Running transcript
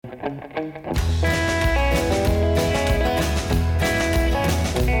Hello,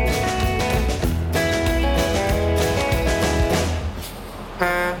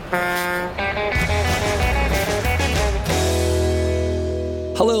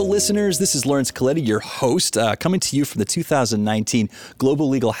 listeners. This is Lawrence Coletti, your host, coming to you from the 2019 Global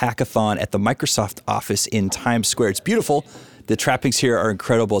Legal Hackathon at the Microsoft office in Times Square. It's beautiful. The trappings here are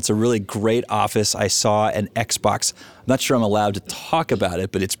incredible. It's a really great office. I saw an Xbox. I'm not sure I'm allowed to talk about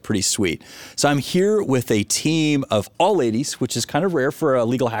it, but it's pretty sweet. So I'm here with a team of all ladies, which is kind of rare for a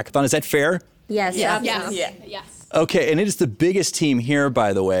legal hackathon. Is that fair? Yes. Yes. Okay, and it is the biggest team here,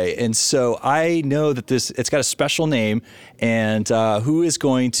 by the way. And so I know that it's got a special name. And who is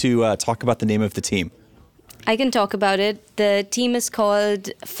going to talk about the name of the team? I can talk about it. The team is called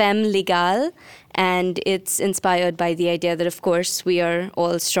Femme Legale, and it's inspired by the idea that, of course, we are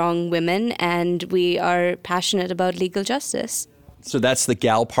all strong women and we are passionate about legal justice. So that's the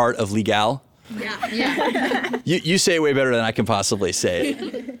gal part of legal? Yeah. You say it way better than I can possibly say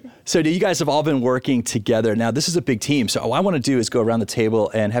it. So you guys have all been working together. Now, this is a big team. So what I want to do is go around the table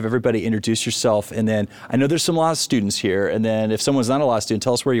and have everybody introduce yourself. And then I know there's some law students here. And then if someone's not a law student,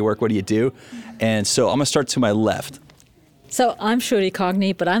 tell us where you work, what do you do? And so I'm going to start to my left. So I'm Shuri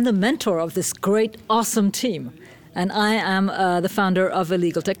Cogni, but I'm the mentor of this great, awesome team. And I am the founder of a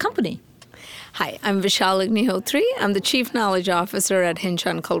legal tech company. Hi, I'm Vishal Agnihotri. I'm the Chief Knowledge Officer at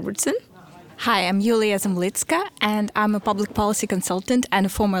Hinchan Culbertson. Hi, I'm Yulia Zamlitska, and I'm a public policy consultant and a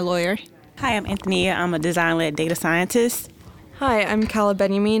former lawyer. Hi, I'm Anthony. I'm a design-led data scientist. Hi, I'm Kala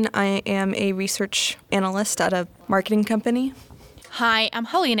Benjamin. I am a research analyst at a marketing company. Hi, I'm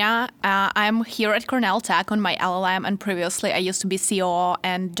Helena. I'm here at Cornell Tech on my LLM, and previously I used to be COO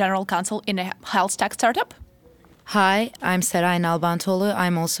and general counsel in a health tech startup. Hi, I'm Seray Nalbantolu.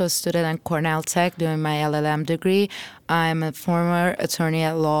 I'm also a student at Cornell Tech doing my LLM degree. I'm a former attorney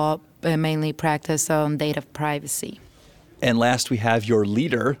at law, mainly practice on data privacy. And last, we have your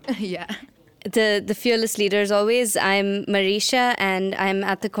leader. Yeah. The fearless leader as always. I'm Marisha, and I'm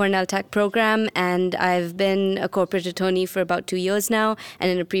at the Cornell Tech program, and I've been a corporate attorney for about 2 years now,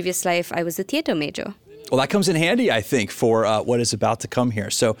 and in a previous life, I was a theater major. Well, that comes in handy, I think, for what is about to come here.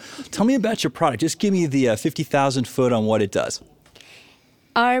 So tell me about your product. Just give me the 50,000 foot on what it does.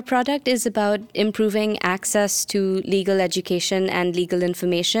 Our product is about improving access to legal education and legal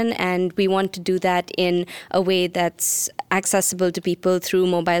information, and we want to do that in a way that's accessible to people through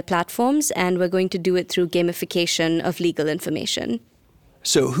mobile platforms, and we're going to do it through gamification of legal information.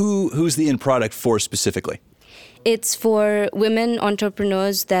 So who's the end product for specifically? It's for women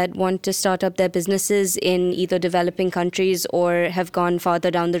entrepreneurs that want to start up their businesses in either developing countries or have gone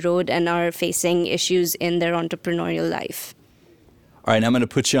farther down the road and are facing issues in their entrepreneurial life. All right, I'm going to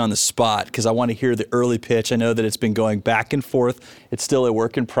put you on the spot because I want to hear the early pitch. I know that it's been going back and forth. It's still a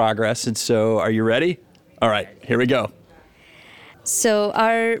work in progress. And so are you ready? All right, here we go. So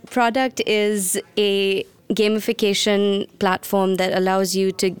our product is a gamification platform that allows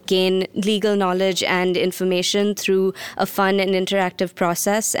you to gain legal knowledge and information through a fun and interactive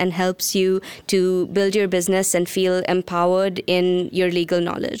process and helps you to build your business and feel empowered in your legal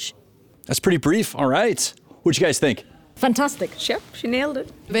knowledge. That's pretty brief. All right. What'd you guys think? Fantastic. Yep, she nailed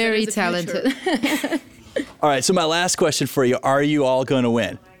it. Very talented. All right, so my last question for you, are you all going to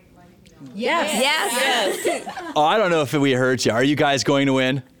win? Yes. Oh, I don't know if we heard you. Are you guys going to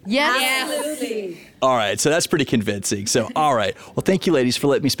win? Yes. Absolutely. All right, so that's pretty convincing. So, all right. Well, thank you, ladies, for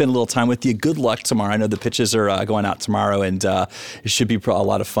letting me spend a little time with you. Good luck tomorrow. I know the pitches are going out tomorrow, and it should be a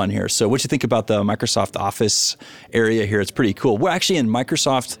lot of fun here. So what do you think about the Microsoft Office area here? It's pretty cool. We're actually in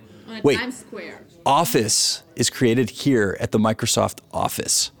Microsoft. Times Square. Office is created here at the Microsoft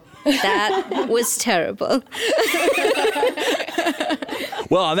office. That was terrible.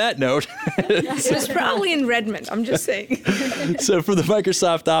 Well, on that note. It was probably in Redmond, I'm just saying. So for the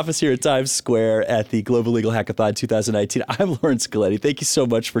Microsoft office here at Times Square at the Global Legal Hackathon 2019, I'm Lawrence Coletti. Thank you so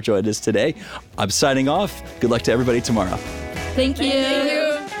much for joining us today. I'm signing off. Good luck to everybody tomorrow. Thank you.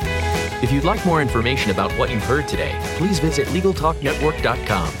 If you'd like more information about what you've heard today, please visit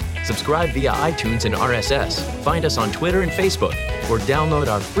LegalTalkNetwork.com. Subscribe via iTunes and RSS. Find us on Twitter and Facebook, or download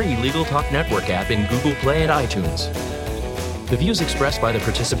our free Legal Talk Network app in Google Play and iTunes. The views expressed by the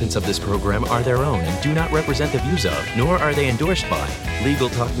participants of this program are their own and do not represent the views of, nor are they endorsed by, Legal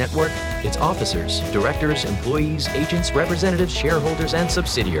Talk Network, its officers, directors, employees, agents, representatives, shareholders, and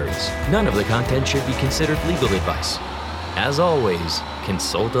subsidiaries. None of the content should be considered legal advice. As always,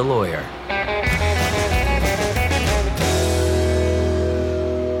 consult a lawyer.